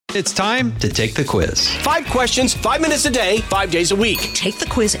It's time to take the quiz. 5 questions, 5 minutes a day, 5 days a week. Take the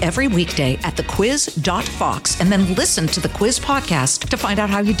quiz every weekday at thequiz.fox and then listen to the quiz podcast to find out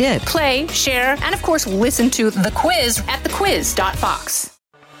how you did. Play, share, and of course, listen to The Quiz at thequiz.fox.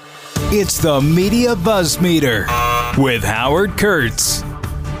 It's the Media Buzz Meter with Howard Kurtz.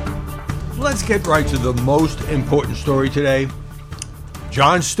 Let's get right to the most important story today.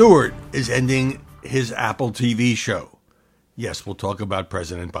 Jon Stewart is ending his Apple TV show. Yes, we'll talk about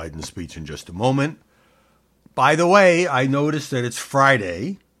President Biden's speech in just a moment. By the way, I noticed that it's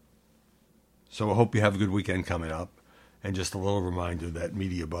Friday, so I hope you have a good weekend coming up. And just a little reminder that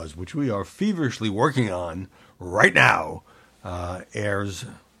Media Buzz, which we are feverishly working on right now, airs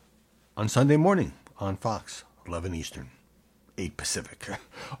on Sunday morning on Fox, 11 Eastern, 8 Pacific.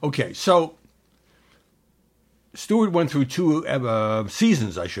 Okay, so Stewart went through 2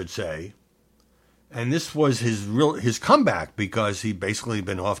 seasons, I should say. And this was his comeback because he'd basically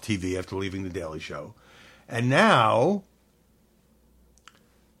been off TV after leaving The Daily Show. And now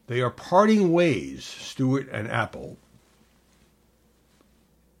they are parting ways, Stewart and Apple.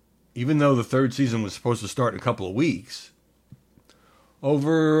 Even though the 3rd season was supposed to start in a couple of weeks,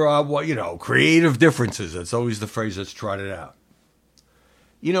 over creative differences. That's always the phrase that's trotted out.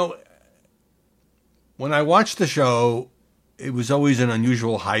 You know, when I watched the show, it was always an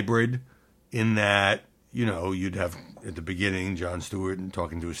unusual hybrid. In that, you'd have at the beginning Jon Stewart and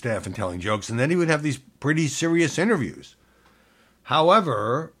talking to his staff and telling jokes, and then he would have these pretty serious interviews.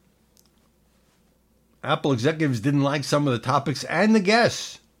 However, Apple executives didn't like some of the topics and the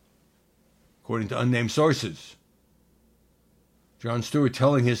guests, according to unnamed sources. Jon Stewart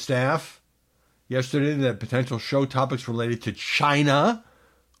telling his staff yesterday that potential show topics related to China,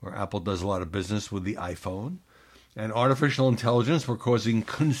 where Apple does a lot of business with the iPhone, and artificial intelligence were causing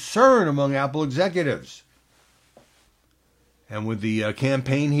concern among Apple executives. And with the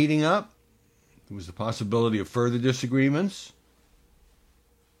campaign heating up, there was the possibility of further disagreements.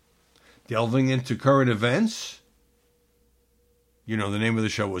 Delving into current events, the name of the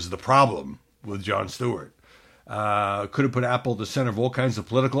show was The Problem with Jon Stewart. Could have put Apple at the center of all kinds of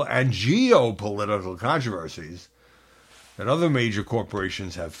political and geopolitical controversies that other major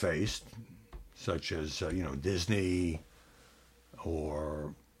corporations have faced, such as, Disney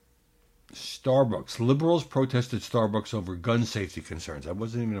or Starbucks. Liberals protested Starbucks over gun safety concerns. I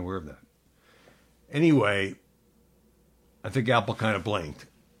wasn't even aware of that. Anyway, I think Apple kind of blinked.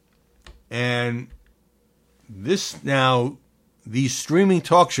 And these streaming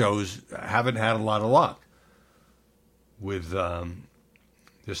talk shows haven't had a lot of luck. With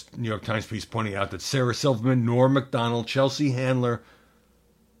this New York Times piece pointing out that Sarah Silverman, Norm Macdonald, Chelsea Handler,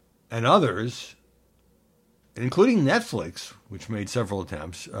 and others, including Netflix, which made several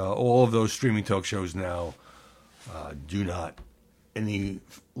attempts, all of those streaming talk shows now do not any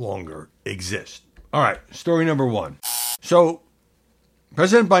longer exist. All right, story number 1. So,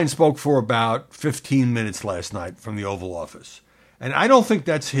 President Biden spoke for about 15 minutes last night from the Oval Office. And I don't think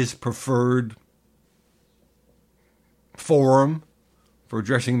that's his preferred forum for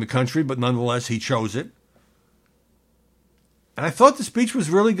addressing the country, but nonetheless, he chose it. And I thought the speech was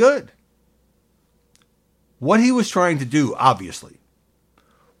really good. What he was trying to do, obviously,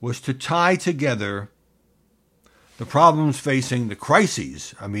 was to tie together the problems facing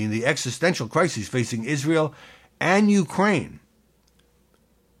the existential crises facing Israel and Ukraine,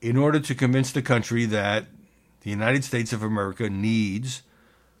 in order to convince the country that the United States of America needs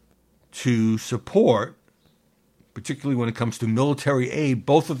to support, particularly when it comes to military aid,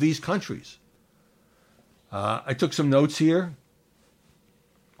 both of these countries. I took some notes here.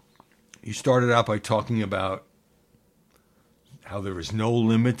 He started out by talking about how there is no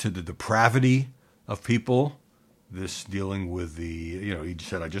limit to the depravity of people. This dealing with he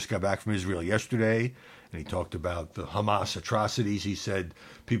said, I just got back from Israel yesterday, and he talked about the Hamas atrocities. He said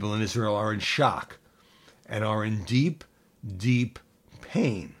people in Israel are in shock and are in deep, deep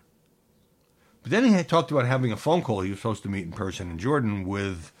pain. But then he had talked about having a phone call. He was supposed to meet in person in Jordan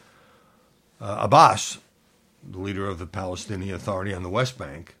with Abbas, the leader of the Palestinian Authority on the West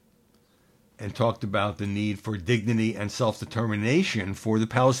Bank, and talked about the need for dignity and self-determination for the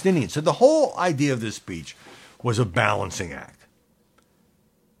Palestinians. So the whole idea of this speech was a balancing act.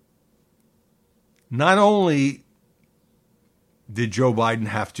 Not only did Joe Biden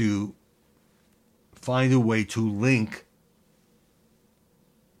have to find a way to link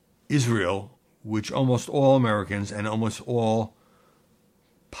Israel, which almost all Americans and almost all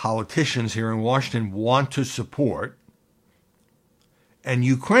politicians here in Washington want to support, and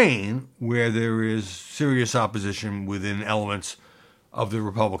Ukraine, where there is serious opposition within elements of the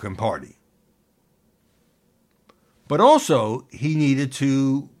Republican Party. But also, he needed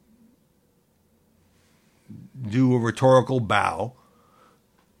to do a rhetorical bow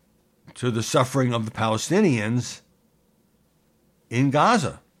to the suffering of the Palestinians in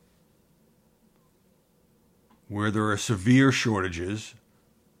Gaza, where there are severe shortages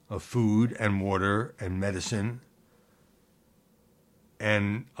of food and water and medicine.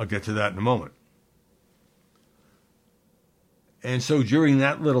 And I'll get to that in a moment. And so during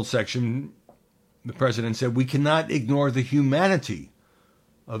that little section, the president said, we cannot ignore the humanity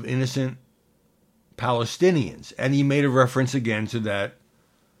of innocent Palestinians. And he made a reference again to that,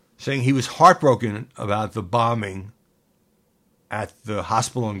 saying he was heartbroken about the bombing at the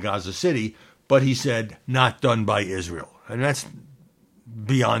hospital in Gaza City, but he said, not done by Israel. And that's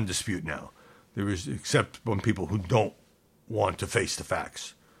beyond dispute now. There is, except from people who don't want to face the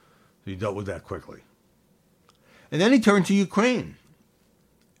facts. So he dealt with that quickly. And then he turned to Ukraine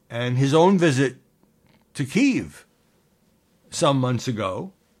and his own visit to Kyiv some months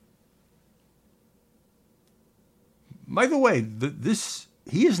ago. By the way,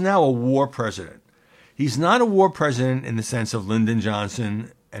 he is now a war president. He's not a war president in the sense of Lyndon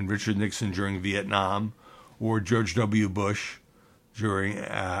Johnson and Richard Nixon during Vietnam or George W. Bush during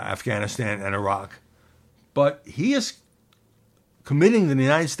Afghanistan and Iraq. But he is committing the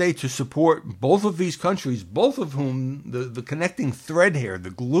United States to support both of these countries, both of whom the connecting thread here, the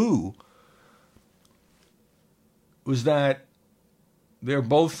glue, was that they're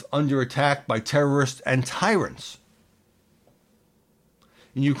both under attack by terrorists and tyrants.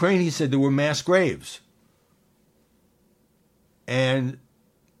 In Ukraine, he said there were mass graves. And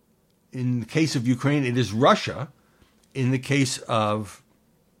in the case of Ukraine, it is Russia. In the case of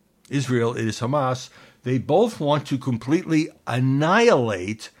Israel, it is Hamas. They both want to completely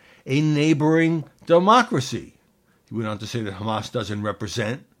annihilate a neighboring democracy. He went on to say that Hamas doesn't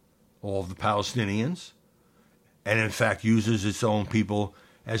represent all of the Palestinians and, in fact, uses its own people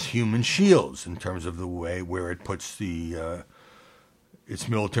as human shields in terms of the way where it puts its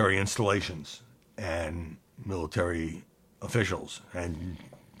military installations and military officials and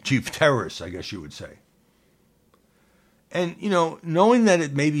chief terrorists, I guess you would say. And, knowing that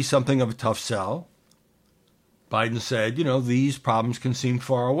it may be something of a tough sell, Biden said, these problems can seem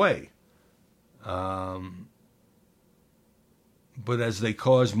far away. But as they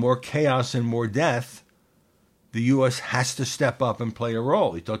cause more chaos and more death, the U.S. has to step up and play a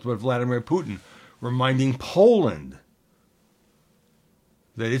role. He talked about Vladimir Putin reminding Poland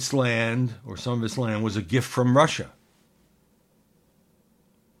that its land, or some of its land, was a gift from Russia.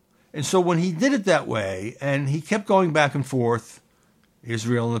 And so when he did it that way, and he kept going back and forth,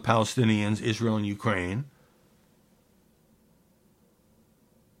 Israel and the Palestinians, Israel and Ukraine,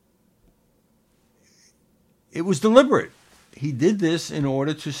 it was deliberate. He did this in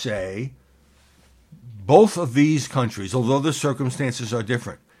order to say both of these countries, although the circumstances are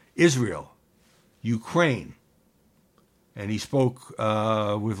different, Israel, Ukraine, and he spoke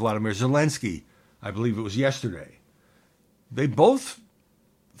with Vladimir Zelensky, I believe it was yesterday, they both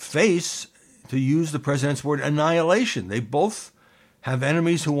face, to use the president's word, annihilation. They both have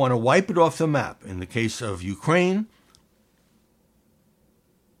enemies who want to wipe it off the map. In the case of Ukraine,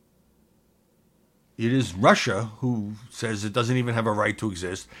 it is Russia who says it doesn't even have a right to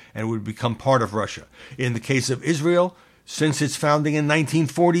exist and would become part of Russia. In the case of Israel, since its founding in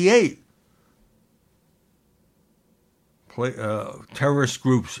 1948, terrorist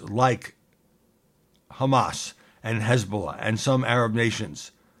groups like Hamas and Hezbollah and some Arab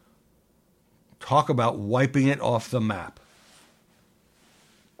nations talk about wiping it off the map.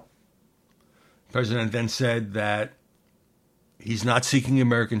 The president then said that he's not seeking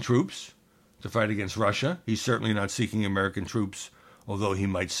American troops to fight against Russia. He's certainly not seeking American troops, although he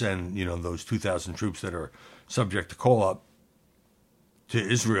might send, those 2,000 troops that are subject to call-up to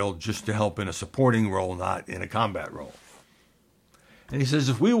Israel just to help in a supporting role, not in a combat role. And he says,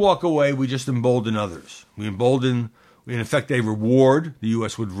 if we walk away, we just embolden others. In effect, the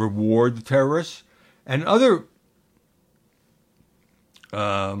U.S. would reward the terrorists and other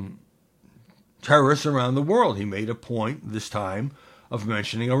terrorists around the world. He made a point this time of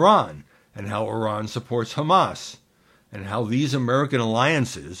mentioning Iran and how Iran supports Hamas and how these American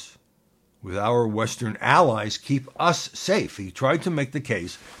alliances with our Western allies keep us safe. He tried to make the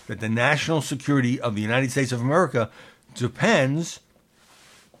case that the national security of the United States of America depends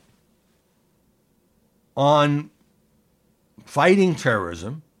on fighting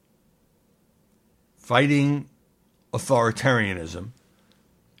terrorism, fighting authoritarianism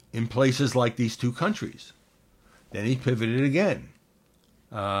in places like these two countries. Then he pivoted again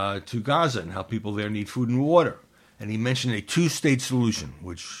to Gaza and how people there need food and water. And he mentioned a two-state solution,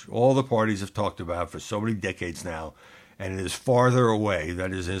 which all the parties have talked about for so many decades now, And it is farther away,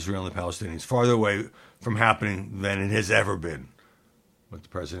 that is Israel and the Palestinians, farther away from happening than it has ever been. But the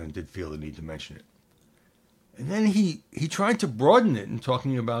president did feel the need to mention it. And then he tried to broaden it in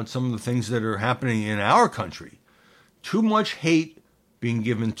talking about some of the things that are happening in our country. Too much hate being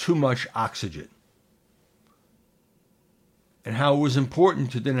given too much oxygen. And how it was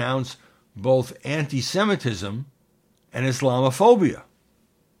important to denounce both anti-Semitism and Islamophobia.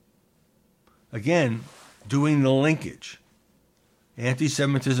 Again, doing the linkage.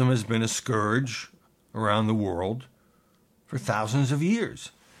 Anti-Semitism has been a scourge around the world for thousands of years.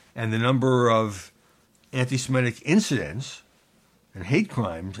 And the number of anti-Semitic incidents and hate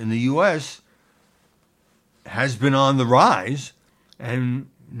crimes in the U.S. has been on the rise. And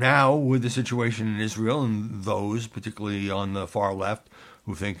now with the situation in Israel and those, particularly on the far left,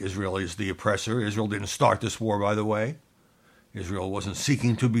 who think Israel is the oppressor. Israel didn't start this war, by the way. Israel wasn't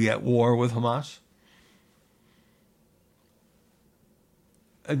seeking to be at war with Hamas.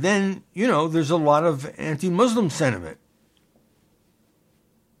 And then, there's a lot of anti-Muslim sentiment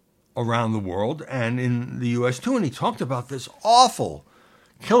around the world and in the U.S. too. And he talked about this awful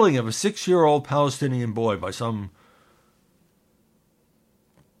killing of a 6-year-old Palestinian boy by some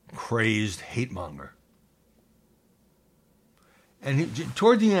crazed hate monger. And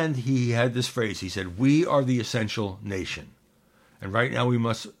toward the end, he had this phrase. He said, "We are the essential nation. And right now we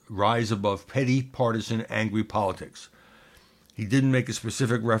must rise above petty, partisan, angry politics." He didn't make a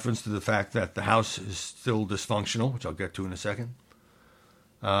specific reference to the fact that the House is still dysfunctional, which I'll get to in a second.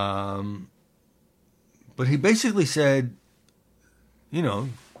 But he basically said,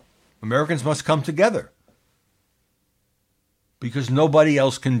 Americans must come together because nobody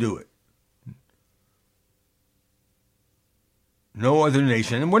else can do it. No other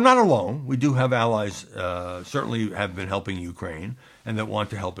nation, and we're not alone. We do have allies, certainly have been helping Ukraine and that want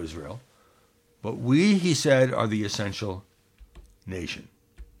to help Israel. But we, he said, are the essential nation.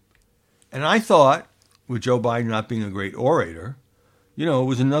 And I thought, with Joe Biden not being a great orator, it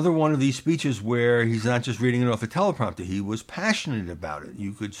was another one of these speeches where he's not just reading it off a teleprompter. He was passionate about it.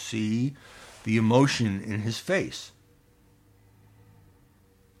 You could see the emotion in his face.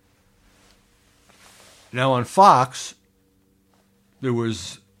 Now on Fox, there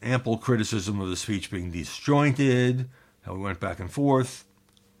was ample criticism of the speech being disjointed, how we went back and forth.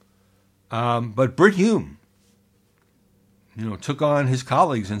 But Brit Hume, took on his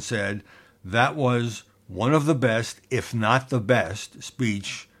colleagues and said that was one of the best, if not the best,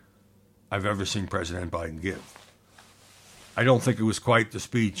 speech I've ever seen President Biden give. I don't think it was quite the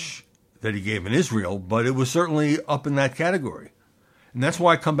speech that he gave in Israel, but it was certainly up in that category. And that's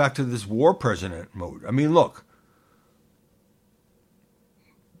why I come back to this war president mode. I mean, look,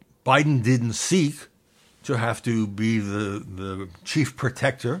 Biden didn't seek to have to be the chief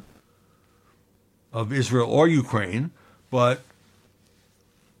protector of Israel or Ukraine, but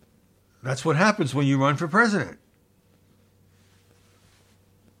that's what happens when you run for president.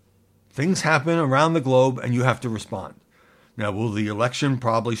 Things happen around the globe and you have to respond. Now, will the election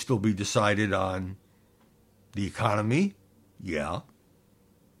probably still be decided on the economy? Yeah.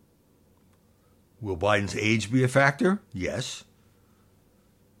 Will Biden's age be a factor? Yes.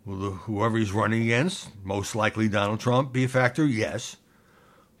 Will whoever he's running against, most likely Donald Trump, be a factor? Yes.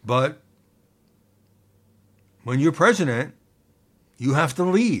 But when you're president, you have to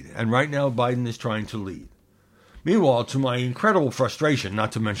lead. And right now, Biden is trying to lead. Meanwhile, to my incredible frustration,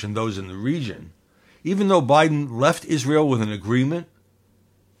 not to mention those in the region, even though Biden left Israel with an agreement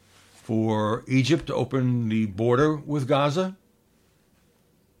for Egypt to open the border with Gaza,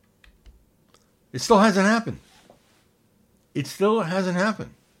 it still hasn't happened. It still hasn't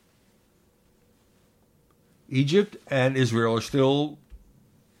happened. Egypt and Israel are still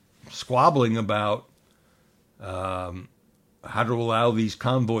squabbling about how to allow these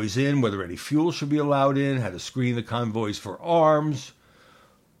convoys in, whether any fuel should be allowed in, how to screen the convoys for arms.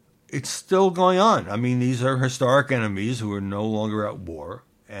 It's still going on. I mean, these are historic enemies who are no longer at war,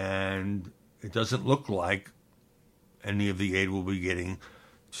 and it doesn't look like any of the aid will be getting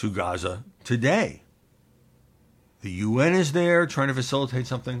to Gaza today. The UN is there trying to facilitate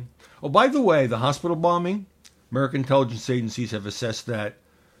something. Oh, by the way, the hospital bombing, American intelligence agencies have assessed that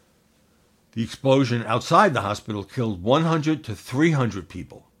the explosion outside the hospital killed 100 to 300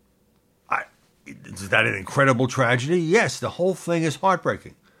 people. Is that an incredible tragedy? Yes, the whole thing is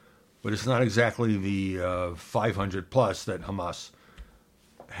heartbreaking. But it's not exactly the 500 plus that Hamas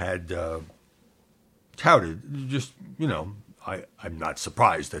had touted. Just, I'm not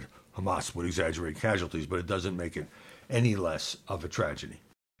surprised that Hamas would exaggerate casualties, but it doesn't make it any less of a tragedy.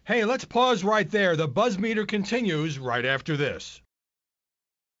 Hey, let's pause right there. The buzz meter continues right after this.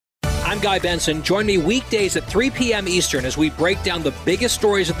 I'm Guy Benson. Join me weekdays at 3 p.m. Eastern as we break down the biggest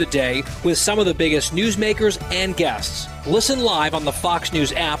stories of the day with some of the biggest newsmakers and guests. Listen live on the Fox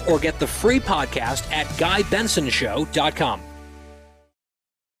News app or get the free podcast at GuyBensonShow.com.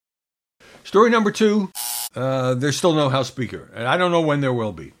 Story number 2, there's still no House Speaker, and I don't know when there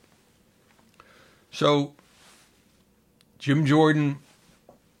will be. So, Jim Jordan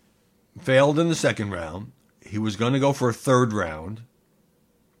failed in the second round. He was going to go for a third round.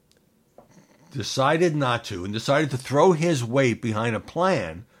 Decided not to, and decided to throw his weight behind a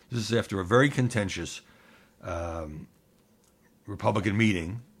plan. This is after a very contentious Republican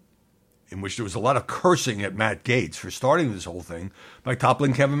meeting in which there was a lot of cursing at Matt Gaetz for starting this whole thing by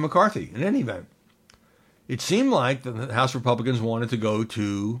toppling Kevin McCarthy. In any event, it seemed like the House Republicans wanted to go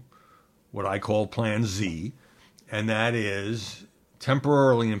to what I call Plan Z, and that is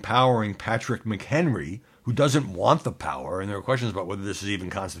temporarily empowering Patrick McHenry, who doesn't want the power, and there are questions about whether this is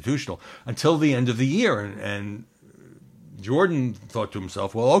even constitutional, until the end of the year. And Jordan thought to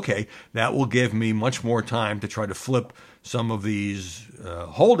himself, well, okay, that will give me much more time to try to flip some of these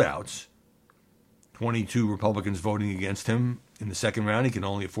holdouts. 22 Republicans voting against him in the second round. He can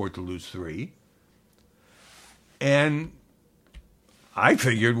only afford to lose 3. And I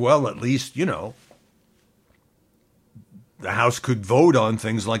figured, well, at least, the House could vote on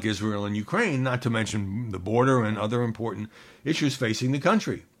things like Israel and Ukraine, not to mention the border and other important issues facing the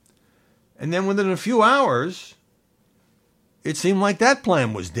country. And then within a few hours, it seemed like that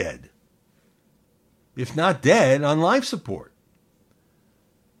plan was dead. If not dead, on life support.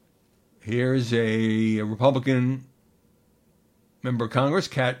 Here's a Republican member of Congress,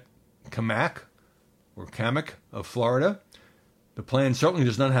 Kat Cammack of Florida. The plan certainly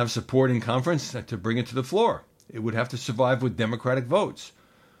does not have support in conference to bring it to the floor. It would have to survive with Democratic votes.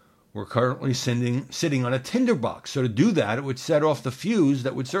 We're currently sitting on a tinderbox. So to do that, it would set off the fuse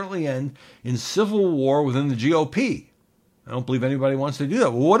that would certainly end in civil war within the GOP. I don't believe anybody wants to do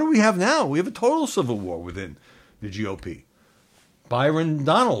that. Well, what do we have now? We have a total civil war within the GOP. Byron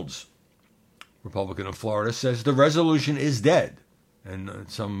Donalds, Republican of Florida, says the resolution is dead. And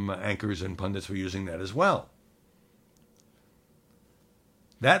some anchors and pundits were using that as well.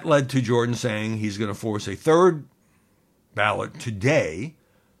 That led to Jordan saying he's going to force a third ballot today.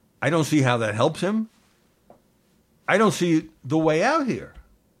 I don't see how that helps him. I don't see the way out here.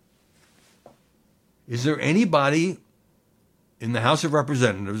 Is there anybody in the House of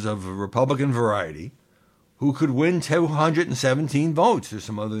Representatives of a Republican variety who could win 217 votes? There's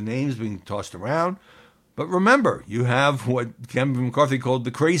some other names being tossed around. But remember, you have what Kevin McCarthy called the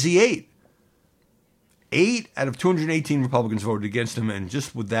crazy 8. 8 out of 218 Republicans voted against him, and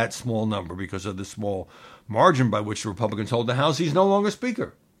just with that small number, because of the small margin by which the Republicans hold the House, he's no longer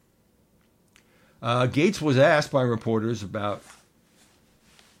Speaker. Gaetz was asked by reporters about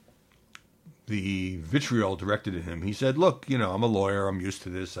the vitriol directed at him. He said, look, I'm a lawyer. I'm used to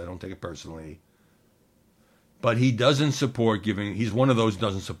this. I don't take it personally. But he doesn't support he's one of those who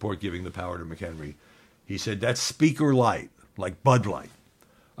doesn't support giving the power to McHenry. He said, that's Speaker Light, like Bud Light.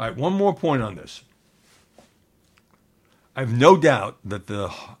 All right, one more point on this. I have no doubt that the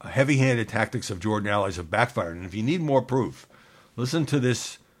heavy-handed tactics of Jordan allies have backfired. And if you need more proof, listen to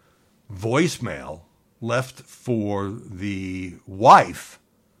this voicemail left for the wife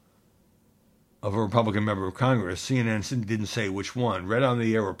of a Republican member of Congress. CNN didn't say which one. Read on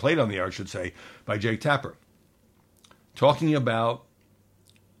the air, or played on the air, I should say, by Jake Tapper. Talking about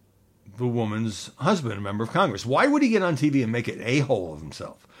the woman's husband, a member of Congress. Why would he get on TV and make an a-hole of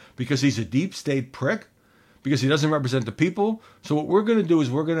himself? Because he's a deep state prick? Because he doesn't represent the people? So what we're going to do is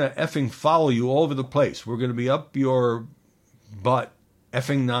we're going to effing follow you all over the place. We're going to be up your butt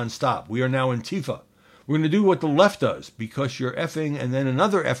effing nonstop. We are now Antifa. We're going to do what the left does, because you're effing, and then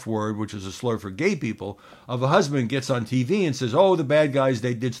another F word, which is a slur for gay people, of a husband gets on TV and says, oh, the bad guys,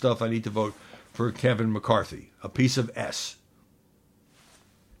 they did stuff, I need to vote for Kevin McCarthy. A piece of S.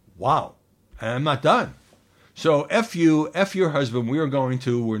 Wow. And I'm not done. So F you, F your husband,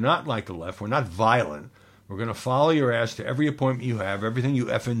 we're not like the left, we're not violent. We're going to follow your ass to every appointment you have, everything you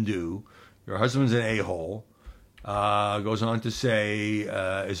effing do. Your husband's an a-hole. Goes on to say,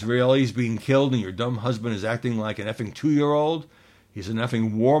 Israelis being killed and your dumb husband is acting like an effing 2-year-old. He's an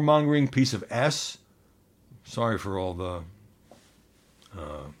effing warmongering piece of S. Sorry for all the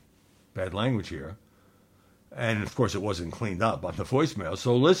bad language here. And, of course, it wasn't cleaned up on the voicemail.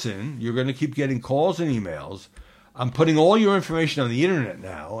 So listen, you're going to keep getting calls and emails. I'm putting all your information on the internet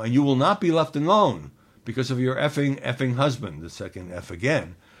now, and you will not be left alone because of your effing husband, the second F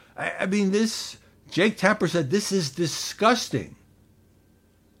again. I mean, this, Jake Tapper said, this is disgusting.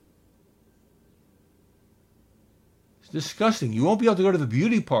 It's disgusting. You won't be able to go to the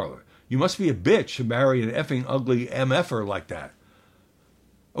beauty parlor. You must be a bitch to marry an effing ugly MFer like that.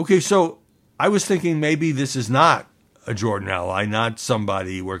 Okay, so I was thinking maybe this is not a Jordan ally, not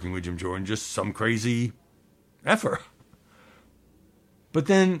somebody working with Jim Jordan, just some crazy effer. But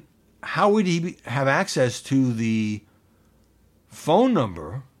then how would he have access to the phone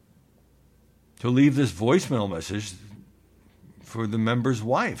number to leave this voicemail message for the member's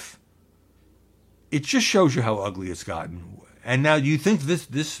wife? It just shows you how ugly it's gotten. And now you think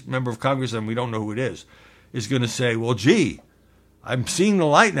this member of Congress, and we don't know who it is going to say, well, gee, I'm seeing the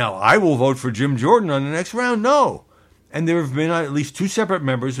light now. I will vote for Jim Jordan on the next round. No. And there have been at least 2 separate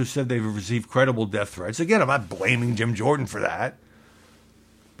members who said they've received credible death threats. Again, I'm not blaming Jim Jordan for that.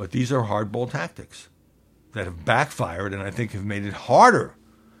 But these are hardball tactics that have backfired and I think have made it harder,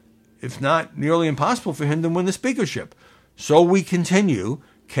 if not nearly impossible, for him to win the speakership. So we continue.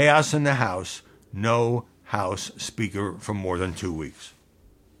 Chaos in the House. No House Speaker for more than 2 weeks.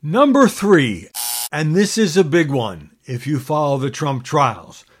 Number 3, and this is a big one if you follow the Trump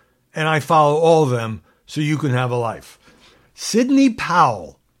trials, and I follow all of them so you can have a life. Sidney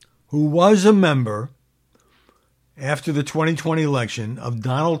Powell, who was a member after the 2020 election of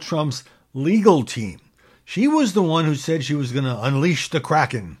Donald Trump's legal team. She was the one who said she was going to unleash the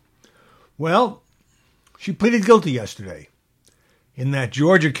Kraken. Well, she pleaded guilty yesterday in that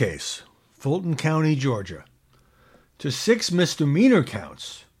Georgia case, Fulton County, Georgia, to 6 misdemeanor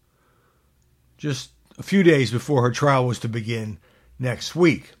counts just a few days before her trial was to begin next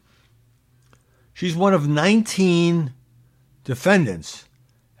week. She's one of 19 defendants,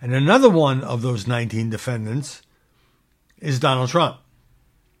 and another one of those 19 defendants is Donald Trump.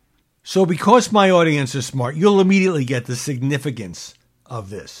 So because my audience is smart, you'll immediately get the significance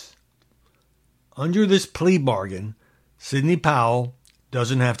of this. Under this plea bargain, Sidney Powell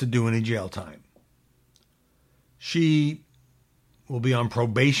doesn't have to do any jail time. She will be on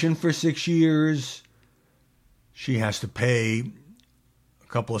probation for 6 years. She has to pay a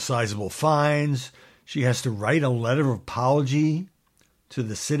couple of sizable fines. She has to write a letter of apology to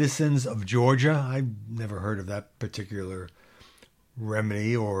the citizens of Georgia. I've never heard of that particular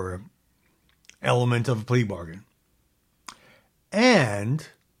remedy or element of a plea bargain. And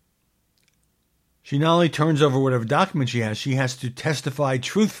she not only turns over whatever documents she has to testify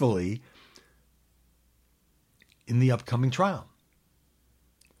truthfully in the upcoming trial.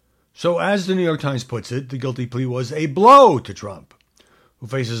 So as the New York Times puts it, the guilty plea was a blow to Trump, who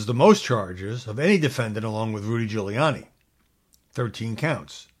faces the most charges of any defendant along with Rudy Giuliani, 13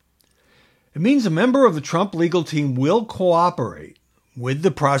 counts. It means a member of the Trump legal team will cooperate with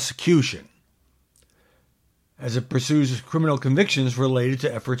the prosecution as it pursues criminal convictions related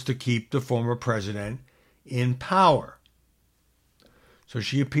to efforts to keep the former president in power. So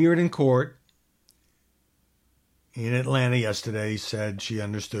she appeared in court in Atlanta yesterday, said she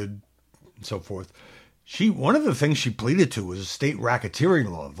understood, and so forth. One of the things she pleaded to was a state racketeering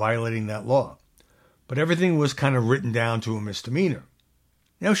law, violating that law. But everything was kind of written down to a misdemeanor.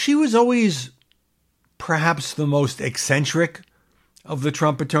 Now, she was always perhaps the most eccentric of the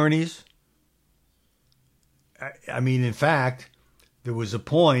Trump attorneys. I mean, in fact, there was a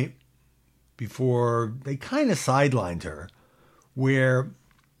point before they kind of sidelined her where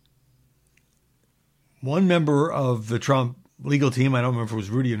one member of the Trump legal team, I don't remember if it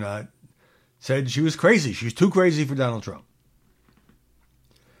was Rudy or not, said she was crazy. She was too crazy for Donald Trump.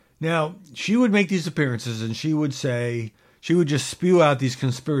 Now, she would make these appearances and she would just spew out these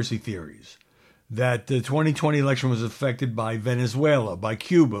conspiracy theories that the 2020 election was affected by Venezuela, by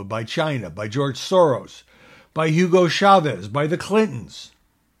Cuba, by China, by George Soros, by Hugo Chavez, by the Clintons,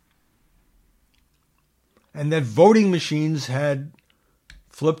 and that voting machines had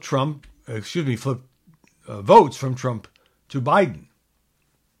flipped votes from Trump to Biden.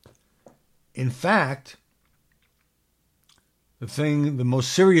 In fact, the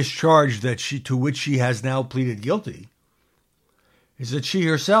most serious charge to which she has now pleaded guilty is that she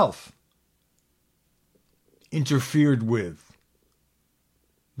herself interfered with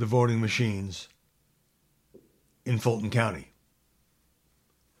the voting machines in Fulton County.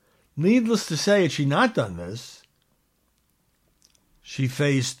 Needless to say, had she not done this, she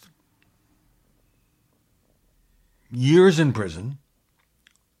faced years in prison,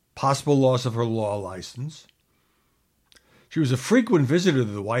 possible loss of her law license. She was a frequent visitor to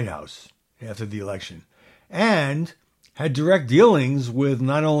the White House after the election and had direct dealings with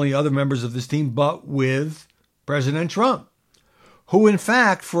not only other members of this team, but with President Trump, who in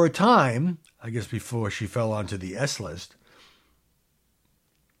fact, for a time, I guess before she fell onto the S list,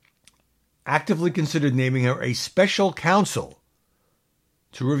 actively considered naming her a special counsel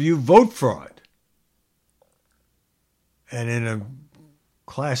to review vote fraud. And in a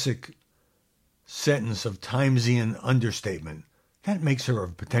classic sentence of Timesian understatement. That makes her a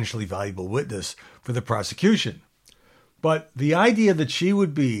potentially valuable witness for the prosecution. But the idea that she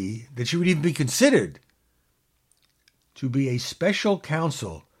would even be considered to be a special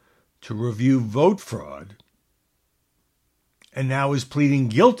counsel to review vote fraud, and now is pleading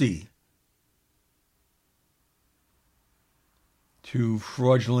guilty to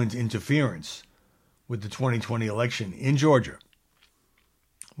fraudulent interference with the 2020 election in Georgia.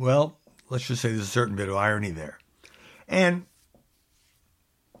 Well, let's just say there's a certain bit of irony there. And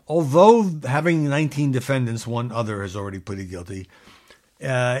although having 19 defendants, one other has already pleaded guilty,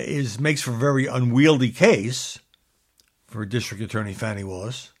 makes for a very unwieldy case for District Attorney Fani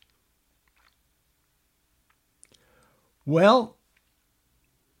Willis. Well,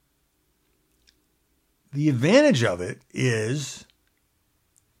 the advantage of it is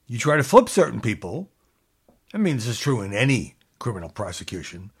you try to flip certain people. I mean, this is true in any criminal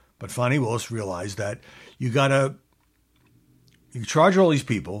prosecution, but Fani Willis realized that you charge all these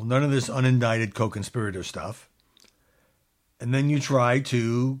people, none of this unindicted co-conspirator stuff, and then you try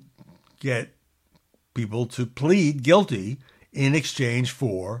to get people to plead guilty in exchange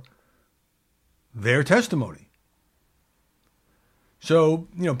for their testimony. So,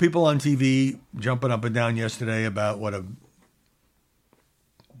 people on TV jumping up and down yesterday about what a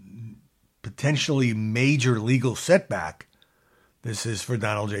potentially major legal setback this is for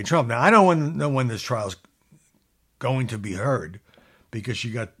Donald J. Trump. Now, I don't know when this trial's going to be heard because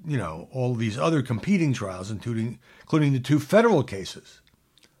you got, all these other competing trials, including the 2 federal cases.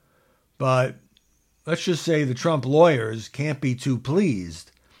 But let's just say the Trump lawyers can't be too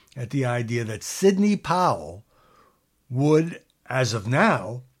pleased at the idea that Sidney Powell would, as of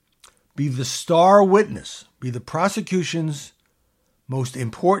now, be the star witness, be the prosecution's most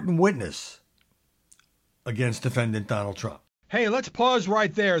important witness against defendant Donald Trump. Hey, let's pause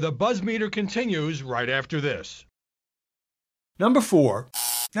right there. The buzz meter continues right after this. Number 4.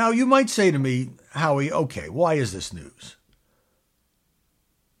 Now, you might say to me, Howie, okay, why is this news?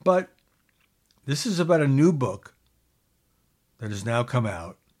 But this is about a new book that has now come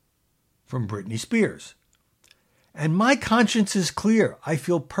out from Britney Spears. And my conscience is clear. I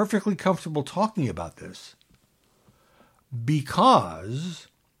feel perfectly comfortable talking about this because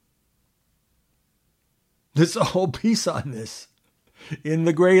there's a whole piece on this in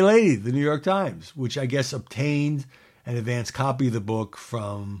The Gray Lady, the New York Times, which I guess obtained an advance copy of the book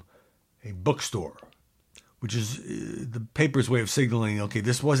from a bookstore, which is the paper's way of signaling, okay,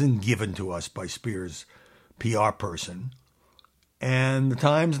 this wasn't given to us by Spears' PR person. And the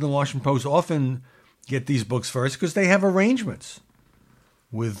Times and the Washington Post often get these books first because they have arrangements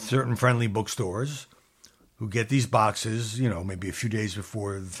with certain friendly bookstores who get these boxes, maybe a few days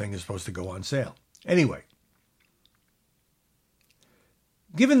before the thing is supposed to go on sale. Anyway,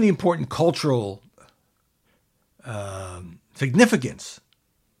 given the important cultural significance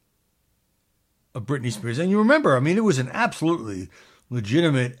of Britney Spears, and you remember, it was an absolutely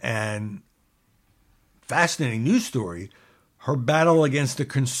legitimate and fascinating news story, her battle against the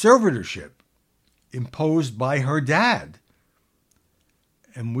conservatorship imposed by her dad,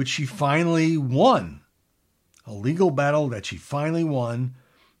 in which she finally won. A legal battle that she finally won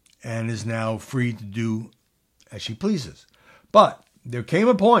and is now free to do as she pleases. But there came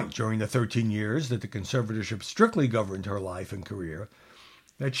a point during the 13 years that the conservatorship strictly governed her life and career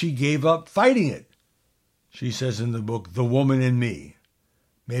that she gave up fighting it. She says in the book, The Woman in Me.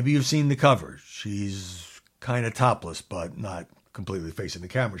 Maybe you've seen the cover. She's kind of topless, but not completely facing the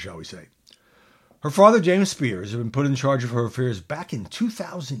camera, shall we say. Her father, James Spears, had been put in charge of her affairs back in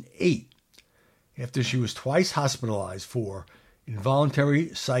 2008 after she was twice hospitalized for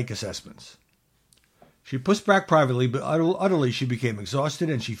involuntary psych assessments. She pushed back privately, but utterly she became exhausted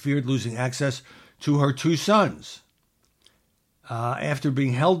and she feared losing access to her 2 sons. After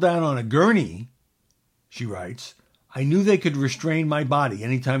being held down on a gurney, she writes, I knew they could restrain my body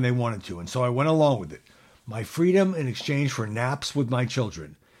anytime they wanted to, and so I went along with it. My freedom in exchange for naps with my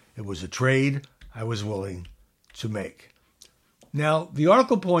children. It was a trade I was willing to make. Now, the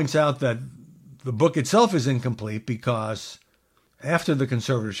article points out that the book itself is incomplete because after the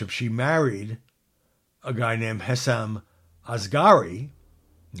conservatorship, she married a guy named Hessam Asghari,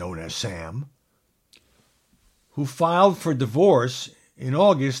 known as Sam, who filed for divorce in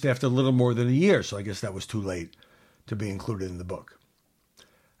August after a little more than a year. So I guess that was too late to be included in the book.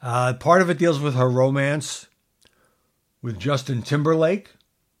 Part of it deals with her romance with Justin Timberlake,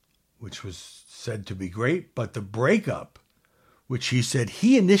 which was said to be great, but the breakup, which he said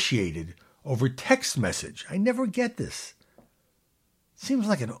he initiated over text message. I never get this. Seems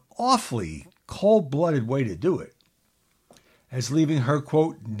like an awfully cold-blooded way to do it, as leaving her,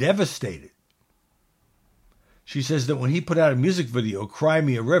 quote, devastated. She says that when he put out a music video, Cry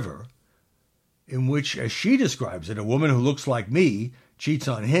Me a River, in which, as she describes it, a woman who looks like me cheats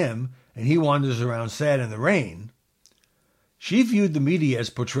on him and he wanders around sad in the rain, she viewed the media as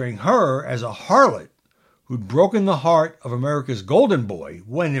portraying her as a harlot who'd broken the heart of America's golden boy,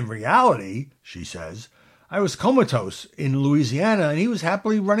 when in reality, she says, I was comatose in Louisiana and he was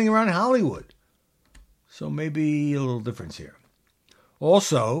happily running around Hollywood. So maybe a little difference here.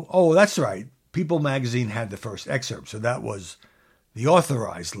 Also, oh, that's right, People magazine had the first excerpt, so that was the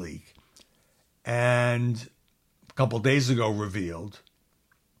authorized leak. And a couple days ago revealed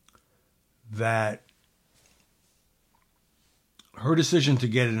that her decision to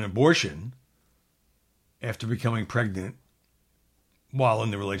get an abortion after becoming pregnant while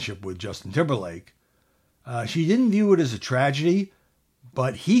in the relationship with Justin Timberlake, she didn't view it as a tragedy,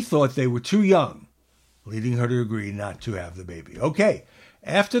 but he thought they were too young, leading her to agree not to have the baby. Okay,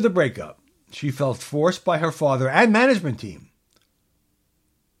 after the breakup, she felt forced by her father and management team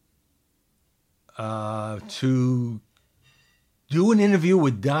to do an interview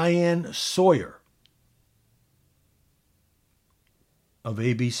with Diane Sawyer of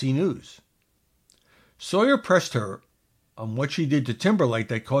ABC News. Sawyer pressed her on what she did to Timberlake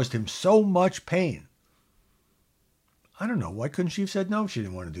that caused him so much pain. I don't know, why couldn't she have said no if she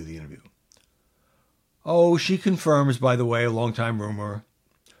didn't want to do the interview? Oh, she confirms, by the way, a long-time rumor,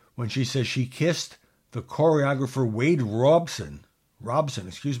 when she says she kissed the choreographer Wade Robson,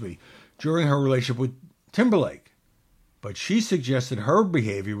 during her relationship with Timberlake. But she suggested her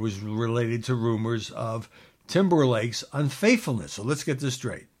behavior was related to rumors of Timberlake's unfaithfulness. So let's get this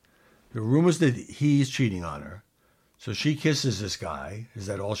straight. The rumors that he's cheating on her. So she kisses this guy. Is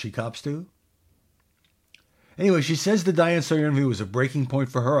that all she cops to? Anyway, she says the Diane Sawyer interview was a breaking point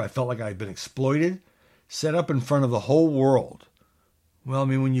for her. I felt like I had been exploited, set up in front of the whole world. Well, I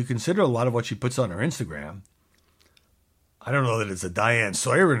mean, when you consider a lot of what she puts on her Instagram, I don't know that it's a Diane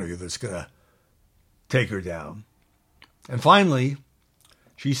Sawyer interview that's going to take her down. And finally,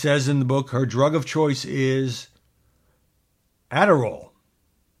 she says in the book her drug of choice is Adderall,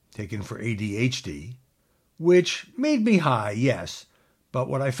 taken for ADHD, which made me high, yes. But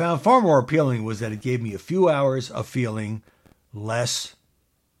what I found far more appealing was that it gave me a few hours of feeling less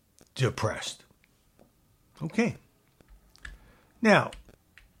depressed. Okay. Now,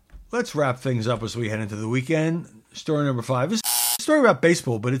 let's wrap things up as we head into the weekend. Story number 5 is a story about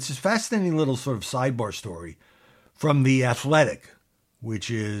baseball, but it's a fascinating little sort of sidebar story from The Athletic, which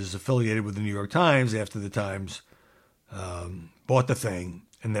is affiliated with the New York Times after the Times bought the thing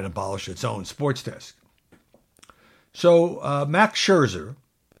and then abolished its own sports desk. So Max Scherzer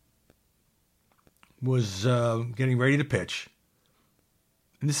was getting ready to pitch.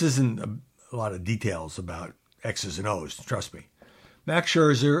 And this isn't a lot of details about X's and O's, trust me. Max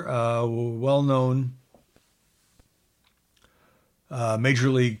Scherzer, well-known major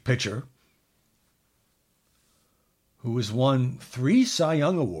league pitcher who has won 3 Cy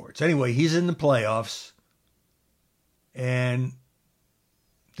Young Awards. Anyway, he's in the playoffs, and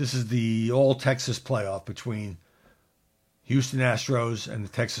this is the all-Texas playoff between Houston Astros and the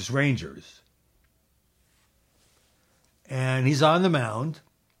Texas Rangers. And he's on the mound,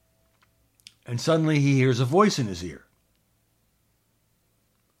 and suddenly he hears a voice in his ear.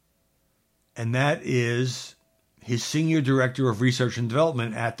 And that is his senior director of research and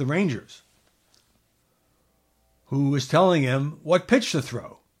development at the Rangers, who is telling him what pitch to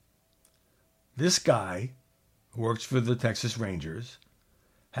throw. This guy, who works for the Texas Rangers,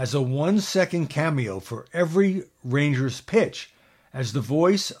 has a 1-second cameo for every Rangers pitch as the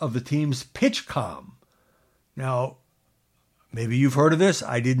voice of the team's PitchCom. Now, maybe you've heard of this.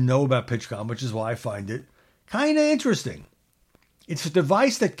 I didn't know about PitchCom, which is why I find it kind of interesting. It's a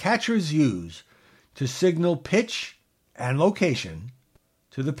device that catchers use to signal pitch and location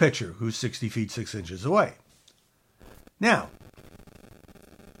to the pitcher who's 60 feet 6 inches away. Now,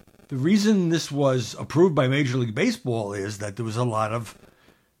 the reason this was approved by Major League Baseball is that there was a lot of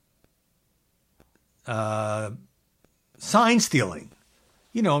sign stealing.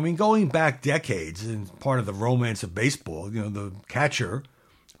 You know, I mean, going back decades, and part of the romance of baseball, you know, the catcher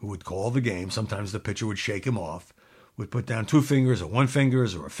who would call the game, sometimes the pitcher would shake him off, would put down 2 fingers or 1 finger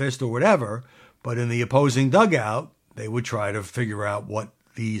or a fist or whatever, but in the opposing dugout, they would try to figure out what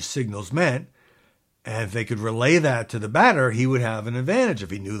these signals meant, and if they could relay that to the batter, he would have an advantage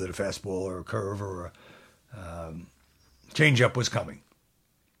if he knew that a fastball or a curve or a changeup was coming.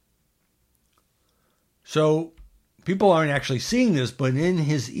 So people aren't actually seeing this, but in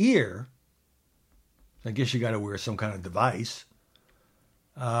his ear, I guess you got to wear some kind of device.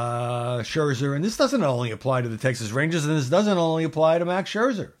 Scherzer, and this doesn't only apply to the Texas Rangers, and this doesn't only apply to Max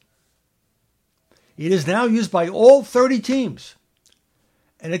Scherzer. It is now used by all 30 teams,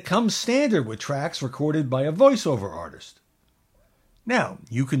 and it comes standard with tracks recorded by a voiceover artist. Now,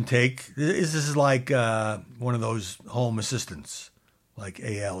 you can take, this is like one of those home assistants, like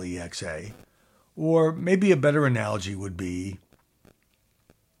Alexa, or maybe a better analogy would be,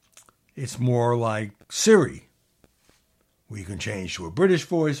 it's more like Siri, where you can change to a British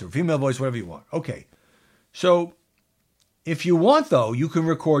voice or female voice, whatever you want. Okay, so if you want, though, you can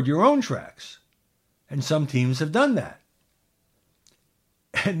record your own tracks, and some teams have done that.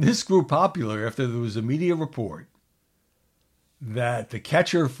 And this grew popular after there was a media report that the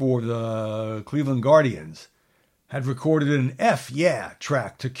catcher for the Cleveland Guardians had recorded an F yeah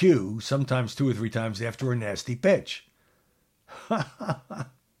track to cue, sometimes 2 or 3 times after a nasty pitch.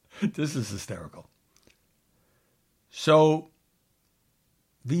 This is hysterical. So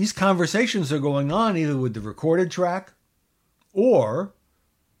these conversations are going on either with the recorded track or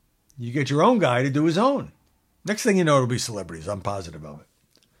you get your own guy to do his own. Next thing you know, it'll be celebrities. I'm positive of it.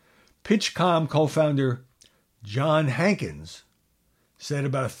 PitchCom co-founder John Hankins said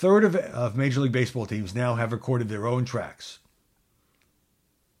about a third of Major League Baseball teams now have recorded their own tracks.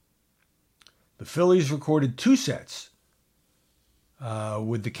 The Phillies recorded 2 sets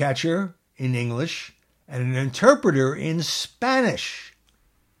with the catcher in English and an interpreter in Spanish.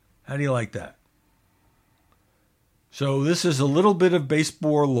 How do you like that? So this is a little bit of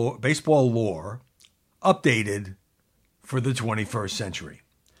baseball lore updated for the 21st century.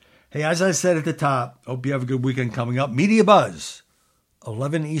 Hey, as I said at the top, hope you have a good weekend coming up. Media Buzz,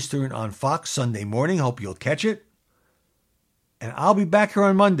 11 Eastern on Fox Sunday morning. Hope you'll catch it. And I'll be back here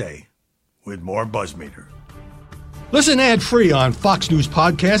on Monday with more BuzzMeter. Listen ad-free on Fox News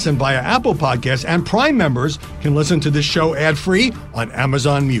Podcasts and via Apple Podcasts, and Prime members can listen to this show ad-free on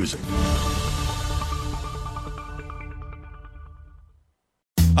Amazon Music.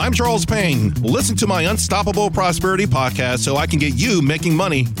 I'm Charles Payne. Listen to my Unstoppable Prosperity podcast so I can get you making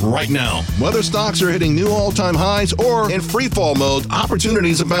money right now. Whether stocks are hitting new all-time highs or in free-fall mode,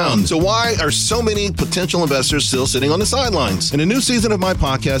 opportunities abound. So why are so many potential investors still sitting on the sidelines? In a new season of my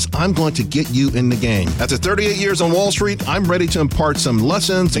podcast, I'm going to get you in the game. After 38 years on Wall Street, I'm ready to impart some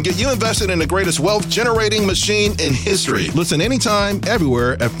lessons and get you invested in the greatest wealth-generating machine in history. Listen anytime,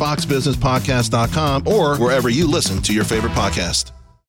 everywhere at foxbusinesspodcast.com or wherever you listen to your favorite podcast.